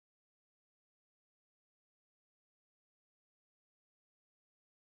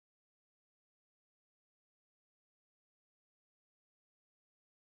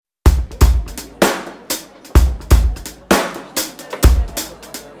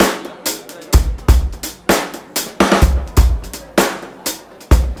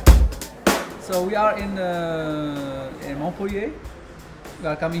we are in Montpellier. We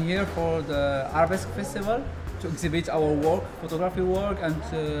are coming here for the Arabesque Festival to exhibit our work, photography work, and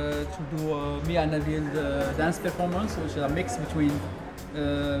to do me and Nabil dance performance, which is a mix between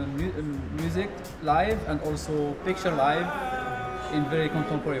music live and also picture live in very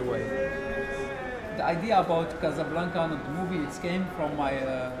contemporary way. The idea about Casablanca and the movie, it came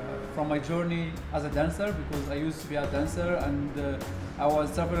from my journey as a dancer, because I used to be a dancer and I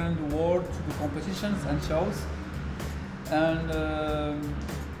was traveling the world to do competitions and shows. And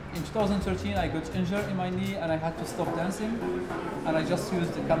in 2013 I got injured in my knee and I had to stop dancing, and I just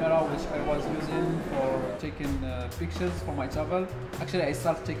used the camera which I was using for taking pictures for my travel. Actually, I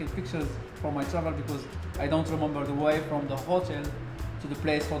started taking pictures for my travel because I don't remember the way from the hotel to the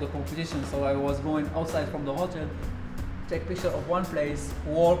place for the competition, so I was going outside from the hotel, take picture of one place,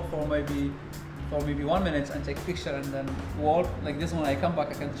 walk for maybe 1 minute and take picture, and then walk like this. When I come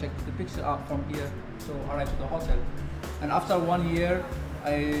back I can check the picture out from here to arrive to the hotel. And after 1 year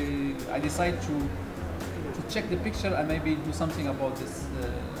I decided to check the picture and maybe do something about this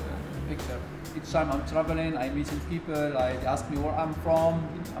picture. Each time I'm traveling, I'm meeting people, they ask me where I'm from.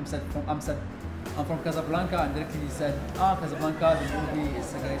 I'm from Casablanca, and directly he said, Casablanca, the movie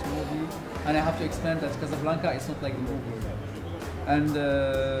is a great movie. And I have to explain that Casablanca is not like the movie. And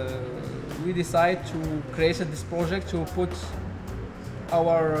we decided to create this project to put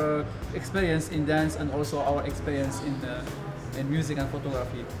our experience in dance and also our experience in music and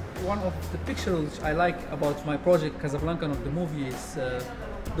photography. One of the pictures which I like about my project Casablanca of the movie is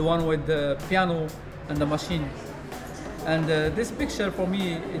the one with the piano and the machine. And this picture for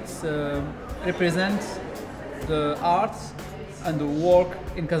me, it's represents the art and the work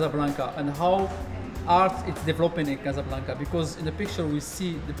in Casablanca and how art is developing in Casablanca, because in the picture we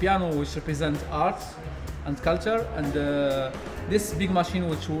see the piano which represents art and culture, and this big machine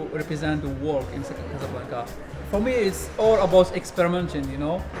which will represent the work in Casablanca. For me, it's all about experimenting, you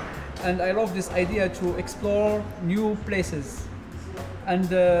know, and I love this idea to explore new places,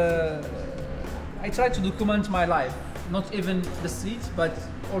 and I try to document my life, not even the streets, but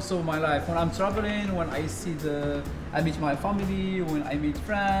also my life. When I'm traveling, when I meet my family, when I meet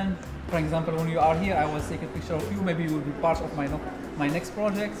friends. For example, when you are here, I was taking a picture of you. Maybe you will be part of my next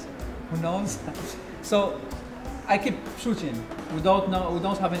project. Who knows? So I keep shooting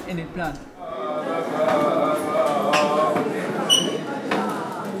without having any plan.